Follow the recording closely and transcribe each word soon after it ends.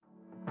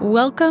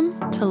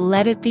Welcome to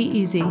Let It Be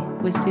Easy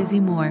with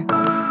Susie Moore.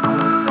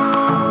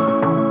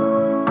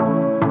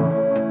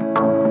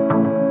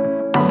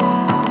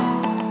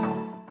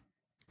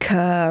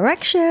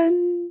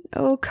 Correction.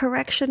 Oh,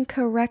 correction.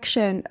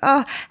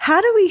 Oh,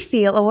 how do we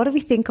feel or what do we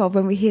think of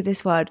when we hear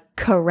this word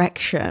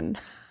correction?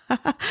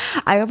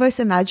 I almost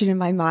imagine in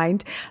my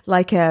mind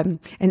like an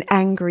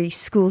angry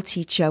school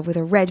teacher with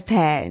a red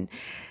pen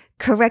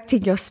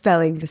correcting your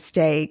spelling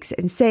mistakes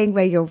and saying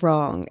where you're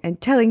wrong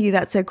and telling you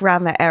that's a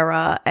grammar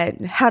error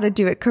and how to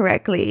do it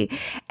correctly.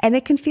 And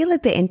it can feel a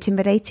bit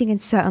intimidating and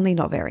certainly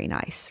not very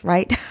nice,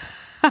 right?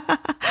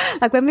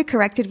 Like when we're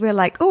corrected, we're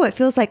like, oh, it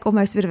feels like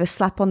almost a bit of a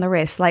slap on the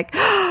wrist. Like,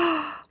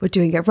 oh, we're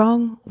doing it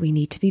wrong. We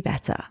need to be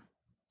better.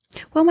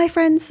 Well, my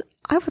friends,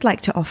 I would like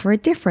to offer a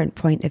different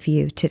point of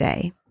view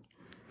today.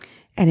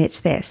 And it's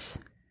this.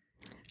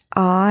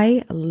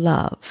 I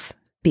love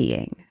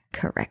being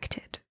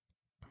corrected.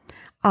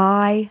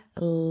 I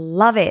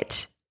love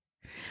it.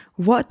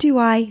 What do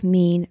I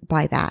mean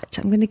by that?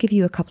 I'm going to give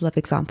you a couple of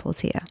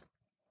examples here.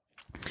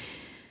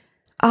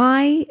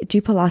 I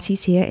do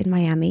Pilates here in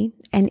Miami,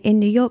 and in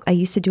New York, I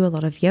used to do a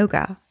lot of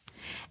yoga.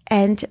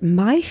 And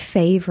my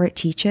favorite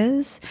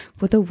teachers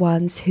were the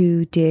ones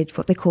who did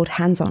what they called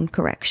hands-on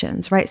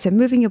corrections, right? So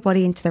moving your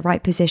body into the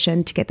right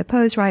position to get the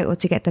pose right or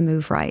to get the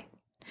move right.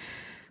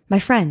 My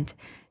friend,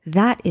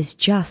 that is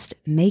just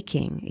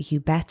making you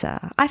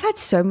better. I've had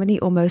so many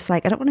almost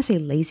like, I don't want to say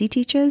lazy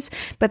teachers,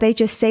 but they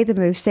just say the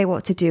move, say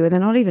what to do, and they're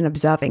not even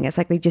observing. It's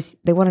like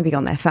they want to be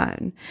on their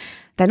phone.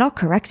 They're not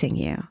correcting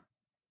you.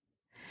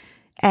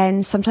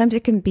 And sometimes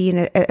it can be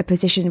in a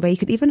position where you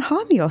could even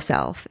harm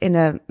yourself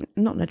not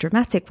in a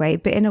dramatic way,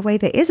 but in a way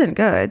that isn't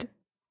good.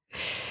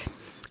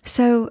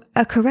 So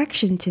a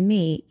correction to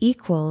me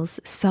equals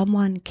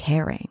someone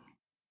caring.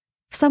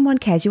 If someone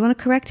cares, you want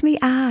to correct me?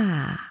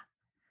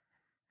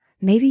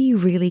 Maybe you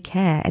really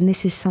care, and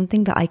this is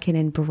something that I can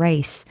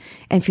embrace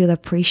and feel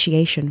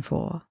appreciation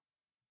for.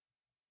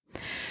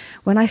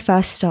 When I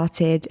first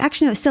started,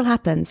 actually, no, it still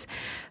happens,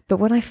 but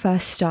when I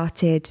first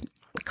started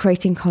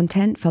creating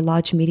content for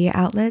large media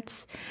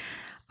outlets,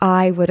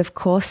 I would, of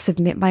course,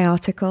 submit my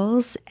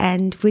articles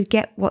and would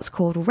get what's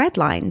called red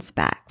lines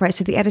back, right?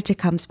 So the editor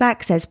comes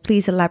back, says,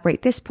 please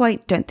elaborate this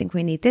point. Don't think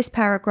we need this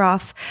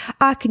paragraph.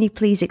 Can you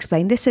please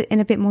explain this in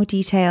a bit more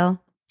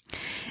detail?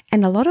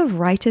 And a lot of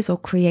writers or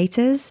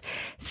creators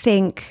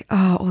think,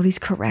 oh, all these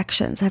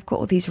corrections, I've got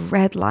all these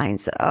red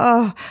lines,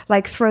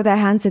 like throw their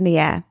hands in the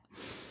air.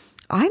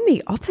 I'm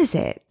the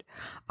opposite.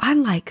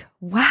 I'm like,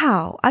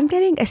 wow, I'm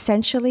getting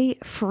essentially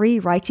free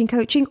writing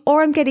coaching,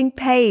 or I'm getting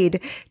paid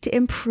to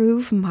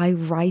improve my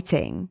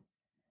writing.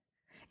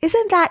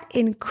 Isn't that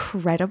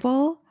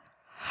incredible?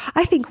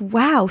 I think,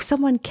 wow,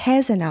 someone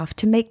cares enough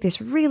to make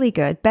this really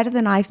good, better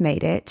than I've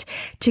made it.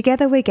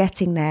 Together we're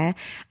getting there.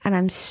 And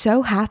I'm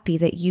so happy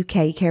that you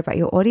care. You care about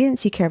your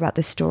audience. You care about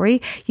the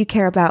story. You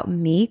care about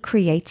me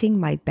creating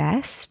my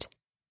best.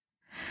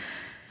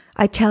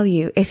 I tell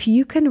you, if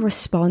you can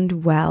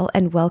respond well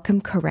and welcome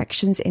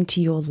corrections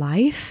into your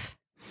life,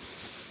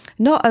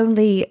 not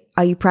only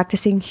are you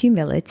practicing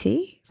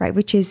humility, right,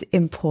 which is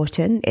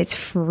important, it's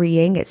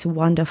freeing, it's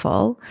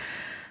wonderful,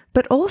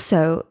 but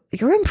also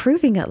you're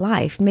improving at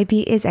life.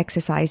 Maybe it is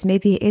exercise.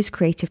 Maybe it is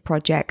creative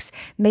projects.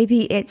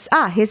 Maybe it's,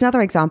 here's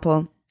another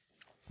example.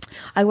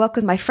 I work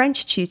with my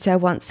French tutor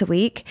once a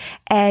week,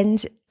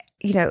 and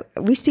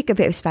we speak a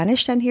bit of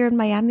Spanish down here in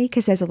Miami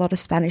because there's a lot of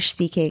Spanish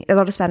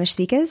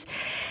speakers.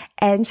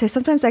 And so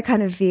sometimes I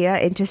kind of veer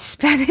into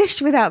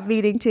Spanish without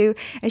meaning to.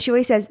 And she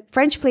always says,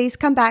 French, please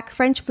come back.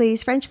 French,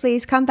 please,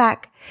 come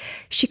back.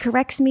 She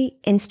corrects me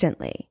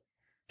instantly.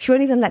 She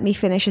won't even let me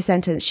finish a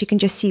sentence. She can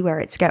just see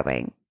where it's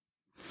going.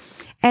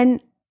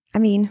 And I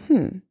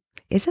mean,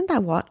 isn't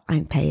that what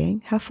I'm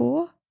paying her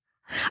for?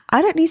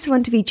 I don't need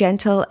someone to be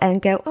gentle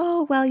and go,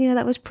 oh, well,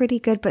 that was pretty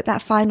good, but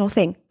that final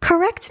thing,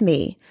 correct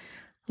me.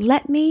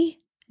 Let me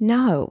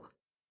know.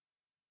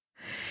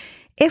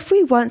 If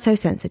we weren't so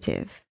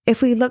sensitive,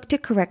 if we looked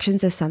at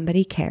corrections as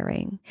somebody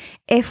caring,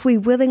 if we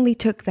willingly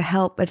took the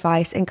help,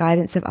 advice, and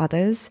guidance of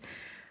others,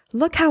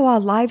 look how our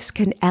lives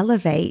can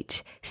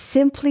elevate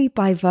simply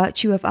by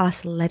virtue of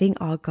us letting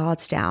our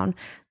guards down,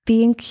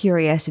 being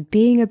curious,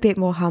 being a bit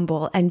more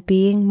humble, and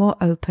being more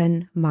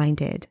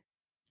open-minded.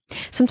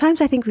 Sometimes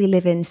I think we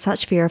live in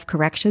such fear of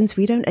corrections,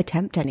 we don't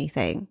attempt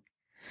anything.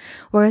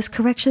 Whereas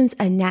corrections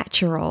are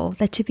natural,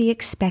 they're to be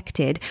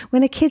expected.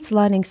 When a kid's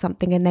learning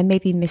something and they're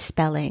maybe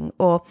misspelling,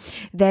 or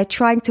they're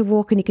trying to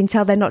walk and you can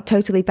tell they're not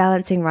totally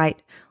balancing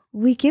right,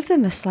 we give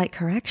them a slight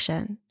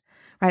correction,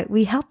 right?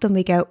 We help them,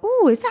 we go,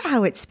 oh, is that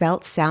how it's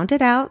spelt? Sound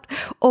it out.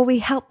 Or we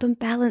help them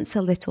balance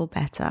a little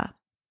better.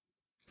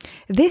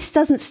 This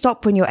doesn't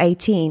stop when you're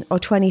 18 or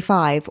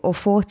 25 or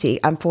 40.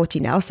 I'm 40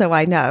 now, so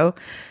I know.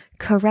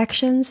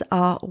 Corrections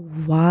are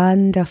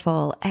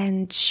wonderful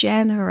and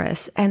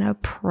generous and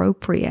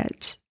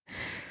appropriate.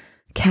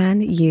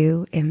 Can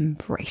you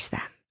embrace them?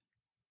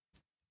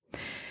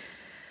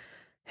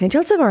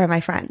 Until tomorrow, my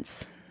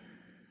friends,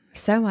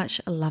 so much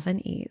love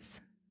and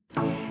ease.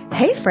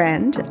 Hey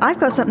friend, I've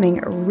got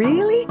something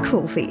really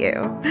cool for you.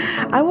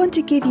 I want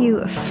to give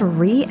you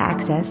free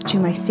access to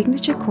my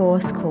signature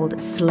course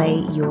called Slay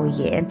Your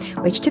Year,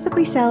 which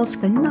typically sells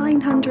for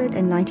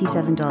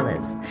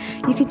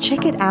 $997. You can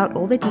check it out,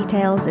 all the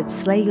details at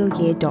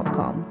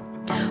slayyouryear.com.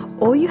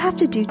 All you have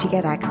to do to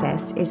get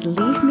access is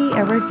leave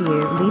a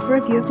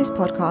review of this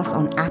podcast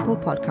on Apple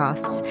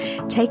Podcasts,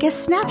 take a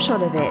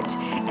snapshot of it,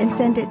 and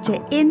send it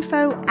to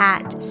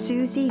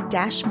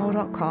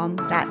info@susie-moore.com.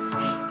 That's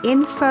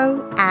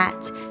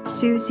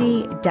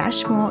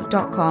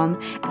info@susie-moore.com,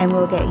 and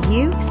we'll get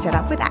you set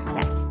up with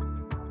access.